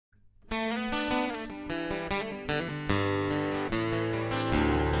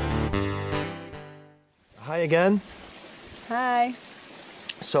Hi again. Hi.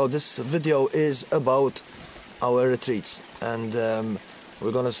 So this video is about our retreats, and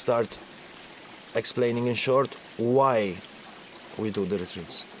we're gonna start explaining in short why we do the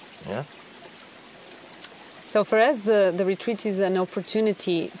retreats. Yeah. So for us, the retreat is an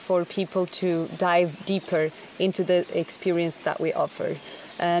opportunity for people to dive deeper into the experience that we offer.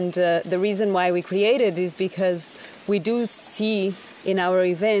 And the reason why we created is because we do see in our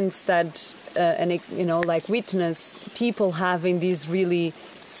events that, witness people having this really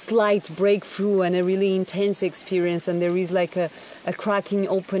slight breakthrough and a really intense experience, and there is like a cracking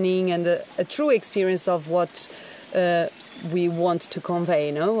opening and a true experience of what we want to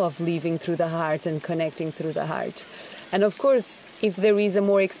convey, of living through the heart and connecting through the heart. And of course, if there is a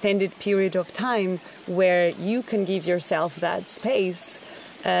more extended period of time where you can give yourself that space,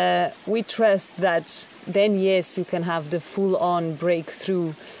 we trust that then, yes, you can have the full-on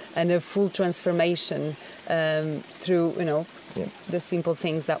breakthrough and a full transformation through, the simple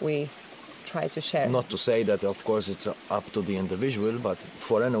things that we try to share. Not to say that, of course, it's up to the individual, but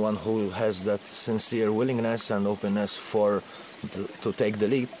for anyone who has that sincere willingness and openness to take the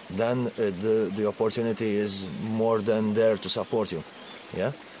leap, then the opportunity is more than there to support you.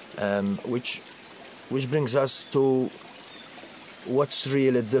 Yeah, which brings us to what's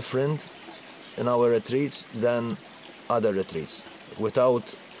really different in our retreats than other retreats,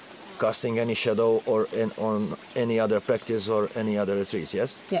 without casting any shadow on any other practice or any other retreats.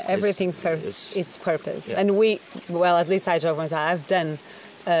 Yes. Yeah, everything serves its purpose, yeah. And at least I joke myself. I've done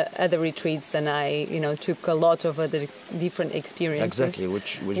other retreats, and I, took a lot of other different experiences. Exactly,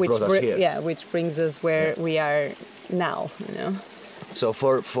 which brought us here. Yeah, which brings us where we are now. So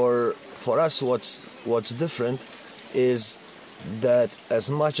for us, what's different is that as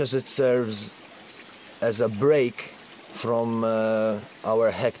much as it serves as a break from our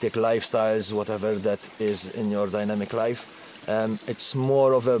hectic lifestyles, whatever that is in your dynamic life, it's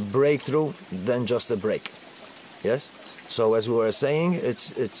more of a breakthrough than just a break. Yes. So as we were saying,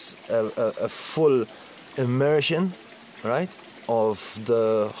 it's a full immersion, right, of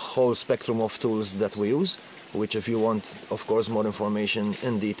the whole spectrum of tools that we use. Which, if you want, of course, more information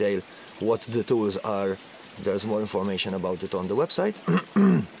in detail, what the tools are, there's more information about it on the website.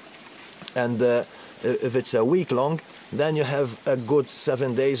 And if it's a week long, then you have a good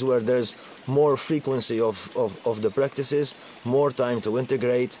 7 days where there's more frequency of the practices, more time to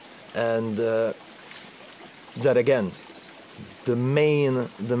integrate, and that again, the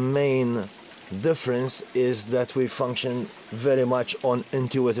main difference is that we function very much on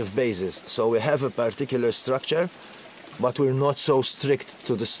intuitive basis. So we have a particular structure, but we're not so strict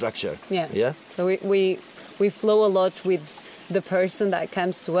to the structure. Yes. Yeah. So we flow a lot with the person that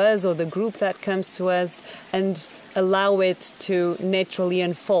comes to us or the group that comes to us, and allow it to naturally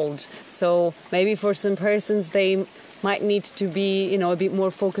unfold. So maybe for some persons they might need to be, a bit more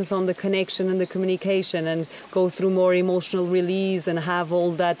focused on the connection and the communication and go through more emotional release and have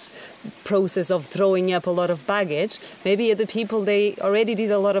all that process of throwing up a lot of baggage. Maybe other people, they already did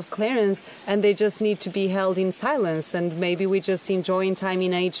a lot of clearance and they just need to be held in silence, and maybe we just enjoying time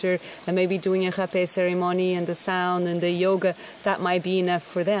in nature and maybe doing a rapé ceremony and the sound and the yoga, that might be enough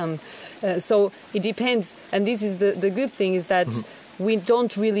for them. So it depends, and this is the good thing is that we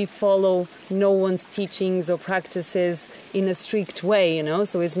don't really follow no one's teachings or practices in a strict way,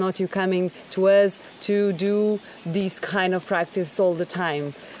 So it's not you coming to us to do this kind of practice all the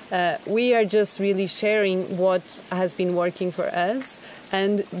time. We are just really sharing what has been working for us,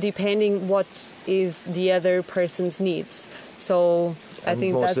 and depending what is the other person's needs. So I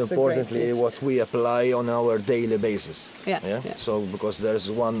think most that's importantly, what we apply on our daily basis. Yeah. So because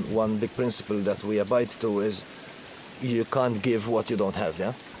there's one big principle that we abide to is, you can't give what you don't have,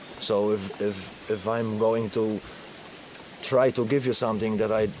 yeah? So if I'm going to try to give you something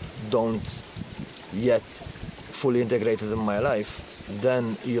that I don't yet fully integrated in my life,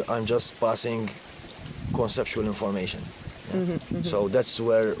 then I'm just passing conceptual information. Yeah? So that's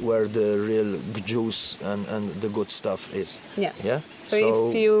where the real juice and the good stuff is. Yeah? So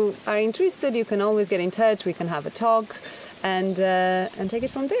if you are interested, you can always get in touch, we can have a talk and take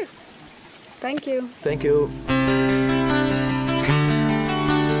it from there. Thank you. Thank you.